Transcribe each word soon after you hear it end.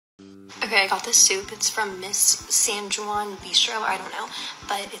Okay, I got this soup. It's from Miss San Juan Bistro. I don't know,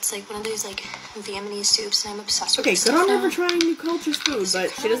 but it's like one of those like Vietnamese soups, and I'm obsessed with it. Okay, good on her for trying new culture's food, but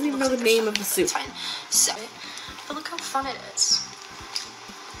she doesn't even know the name of the soup. It's fine. So, but look how fun it is,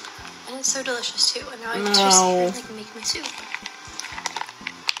 and it's so delicious too. And now I get to just like make my soup.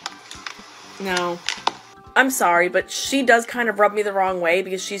 No. I'm sorry, but she does kind of rub me the wrong way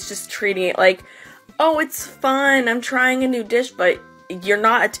because she's just treating it like, oh, it's fun, I'm trying a new dish, but you're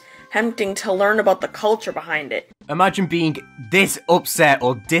not attempting to learn about the culture behind it. Imagine being this upset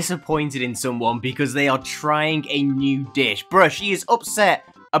or disappointed in someone because they are trying a new dish. Bruh, she is upset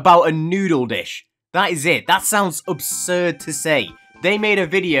about a noodle dish. That is it. That sounds absurd to say. They made a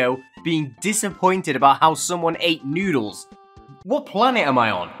video being disappointed about how someone ate noodles. What planet am I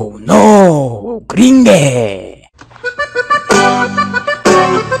on? Oh no! Gringe!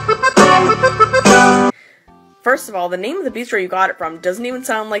 First of all, the name of the bistro you got it from doesn't even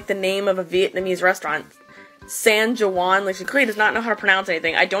sound like the name of a Vietnamese restaurant. San Juan, like she clearly does not know how to pronounce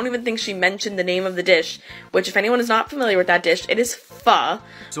anything. I don't even think she mentioned the name of the dish, which if anyone is not familiar with that dish, it is pho.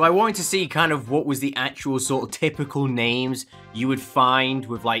 So I wanted to see kind of what was the actual sort of typical names you would find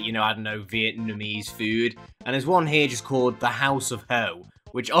with like, you know, I don't know, Vietnamese food. And there's one here just called the House of Ho,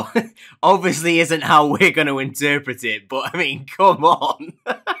 which obviously isn't how we're going to interpret it, but I mean, come on.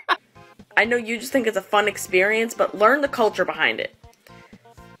 I know you just think it's a fun experience, but learn the culture behind it.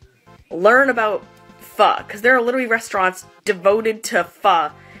 Learn about pho, because there are literally restaurants devoted to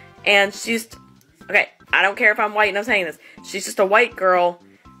pho, and she's, okay, I don't care if I'm white and I'm saying this, she's just a white girl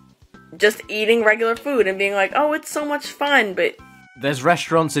just eating regular food and being like, oh, it's so much fun, but... There's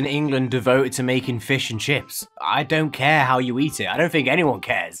restaurants in England devoted to making fish and chips. I don't care how you eat it. I don't think anyone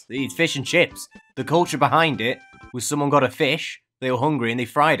cares. They eat fish and chips. The culture behind it was someone got a fish, they were hungry, and they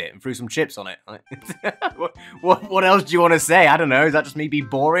fried it and threw some chips on it. What else do you want to say? I don't know. Is that just me being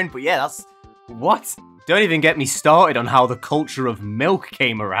boring? But yeah, that's... What? Don't even get me started on how the culture of milk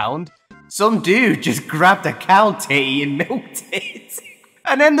came around. Some dude just grabbed a cow titty and milked it.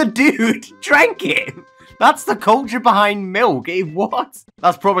 And then the dude drank it. That's the culture behind milk. What?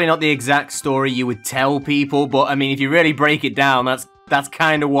 That's probably not the exact story you would tell people, but I mean, if you really break it down, that's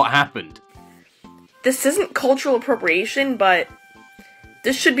kind of what happened. This isn't cultural appropriation, but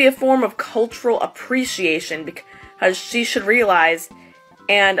this should be a form of cultural appreciation, because she should realize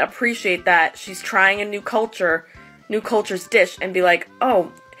and appreciate that she's trying a new culture's dish, and be like,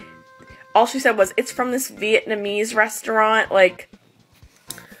 oh, all she said was, it's from this Vietnamese restaurant, like,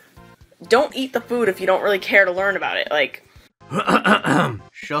 don't eat the food if you don't really care to learn about it, like...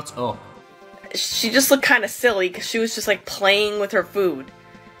 Shut up. She just looked kind of silly, because she was just, like, playing with her food.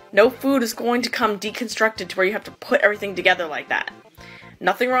 No food is going to come deconstructed to where you have to put everything together like that.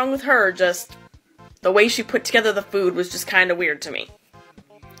 Nothing wrong with her, just the way she put together the food was just kind of weird to me.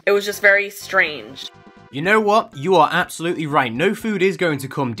 It was just very strange. You know what? You are absolutely right. No food is going to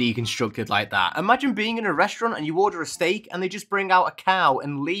come deconstructed like that. Imagine being in a restaurant and you order a steak and they just bring out a cow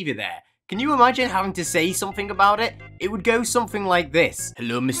and leave it there. Can you imagine having to say something about it? It would go something like this.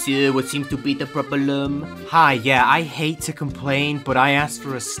 Hello, monsieur, what seems to be the problem? Hi, yeah, I hate to complain, but I asked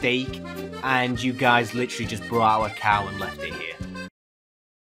for a steak and you guys literally just brought out a cow and left it here.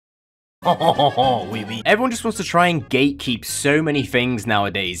 Everyone just wants to try and gatekeep so many things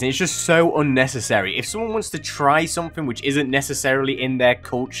nowadays, and it's just so unnecessary. If someone wants to try something which isn't necessarily in their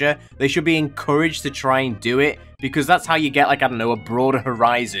culture, they should be encouraged to try and do it, because that's how you get, like, I don't know, a broader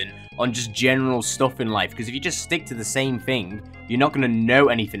horizon on just general stuff in life. Because if you just stick to the same thing, you're not going to know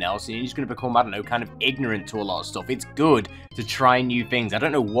anything else, and you're just going to become, I don't know, kind of ignorant to a lot of stuff. It's good to try new things. I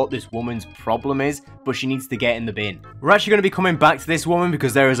don't know what this woman's problem is, but she needs to get in the bin. We're actually going to be coming back to this woman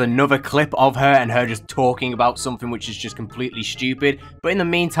because there is another clip of her and her just talking about something which is just completely stupid. But in the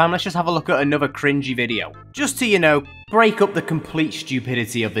meantime, let's just have a look at another cringy video. Just to, you know, break up the complete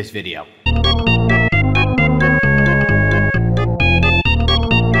stupidity of this video.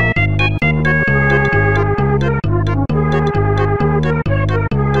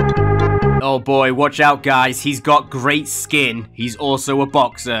 Oh boy, watch out guys, he's got great skin, he's also a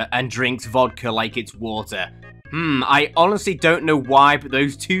boxer, and drinks vodka like it's water. I honestly don't know why, but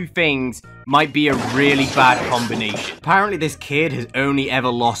those two things might be a really bad combination. Apparently this kid has only ever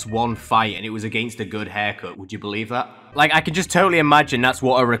lost one fight, and it was against a good haircut. Would you believe that? Like, I can just totally imagine that's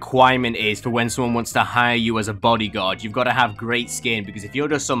what a requirement is for when someone wants to hire you as a bodyguard. You've got to have great skin, because if you're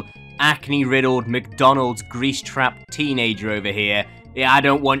just some acne-riddled McDonald's grease-trapped teenager over here, yeah, I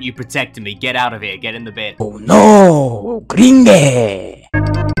don't want you protecting me. Get out of here. Get in the bin. Oh no! Gringe!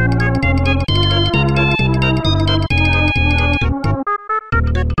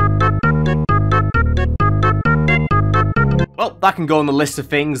 Well, that can go on the list of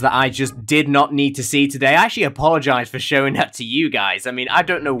things that I just did not need to see today. I actually apologize for showing that to you guys. I mean, I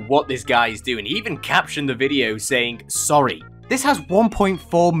don't know what this guy is doing. He even captioned the video saying, sorry. This has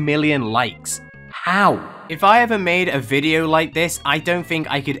 1.4 million likes. How? If I ever made a video like this, I don't think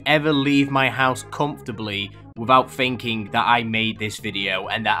I could ever leave my house comfortably without thinking that I made this video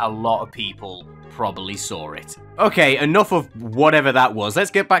and that a lot of people probably saw it. Okay, enough of whatever that was. Let's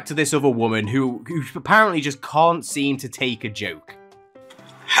get back to this other woman who apparently just can't seem to take a joke.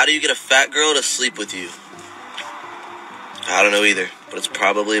 How do you get a fat girl to sleep with you? I don't know either, but it's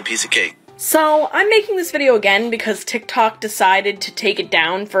probably a piece of cake. So, I'm making this video again because TikTok decided to take it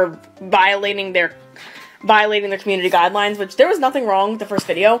down for violating their community guidelines, which there was nothing wrong with the first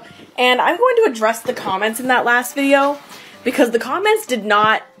video. And I'm going to address the comments in that last video because the comments did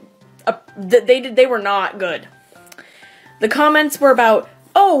not, they were not good. The comments were about,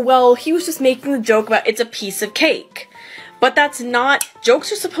 oh, well, he was just making the joke about it's a piece of cake. But that's not,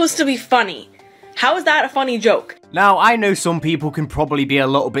 jokes are supposed to be funny. How is that a funny joke? Now, I know some people can probably be a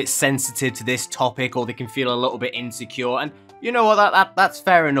little bit sensitive to this topic, or they can feel a little bit insecure, and you know what, that's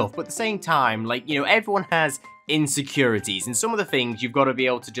fair enough, but at the same time, like, you know, everyone has insecurities, and some of the things you've got to be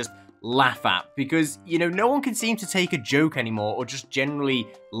able to just laugh at, because, you know, no one can seem to take a joke anymore, or just generally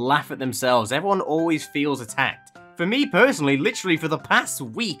laugh at themselves. Everyone always feels attacked. For me personally, literally for the past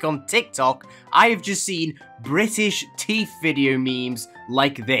week on TikTok, I have just seen British teeth video memes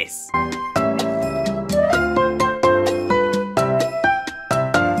like this.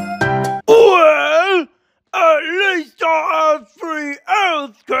 Well, at least I have free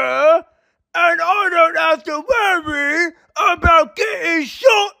healthcare, and I don't have to worry about getting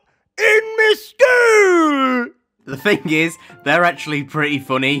shot in my school. The thing is, they're actually pretty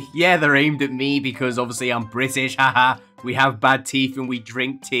funny. Yeah, they're aimed at me because obviously I'm British, haha. We have bad teeth and we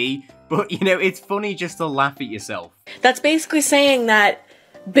drink tea. But, you know, it's funny just to laugh at yourself. That's basically saying that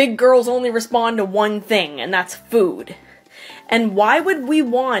big girls only respond to one thing, and that's food. And why would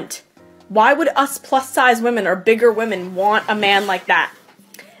us plus-size women or bigger women want a man like that?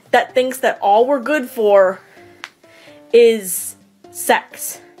 That thinks that all we're good for is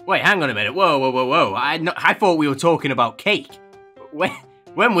sex. Wait, hang on a minute. Whoa. I thought we were talking about cake.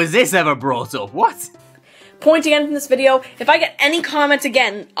 When was this ever brought up? What? Point again from this video, if I get any comments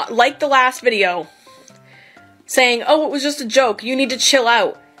again, like the last video, saying, oh, it was just a joke, you need to chill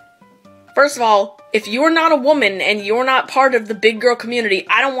out. First of all, if you're not a woman and you're not part of the big girl community,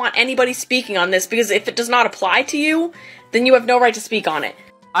 I don't want anybody speaking on this, because if it does not apply to you, then you have no right to speak on it.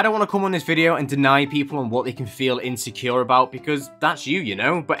 I don't want to come on this video and deny people on what they can feel insecure about, because that's you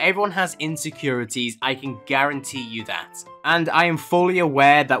know, but everyone has insecurities, I can guarantee you that. And I am fully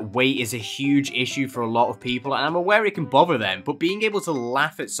aware that weight is a huge issue for a lot of people, and I'm aware it can bother them, but being able to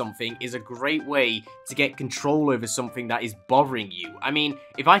laugh at something is a great way to get control over something that is bothering you. I mean,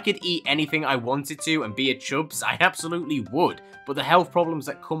 if I could eat anything I wanted to and be a chubs, I absolutely would, but the health problems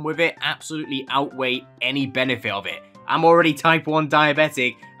that come with it absolutely outweigh any benefit of it. I'm already type 1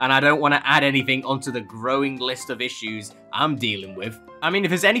 diabetic, and I don't want to add anything onto the growing list of issues I'm dealing with. I mean, if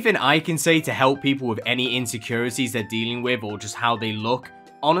there's anything I can say to help people with any insecurities they're dealing with or just how they look,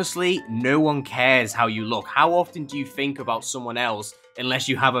 honestly, no one cares how you look. How often do you think about someone else unless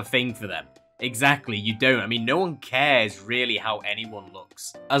you have a thing for them? Exactly, you don't. I mean, no one cares really how anyone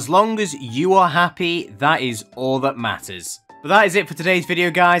looks. As long as you are happy, that is all that matters. But that is it for today's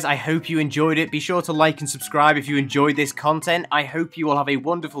video, guys. I hope you enjoyed it. Be sure to like and subscribe if you enjoyed this content. I hope you all have a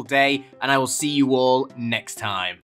wonderful day, and I will see you all next time.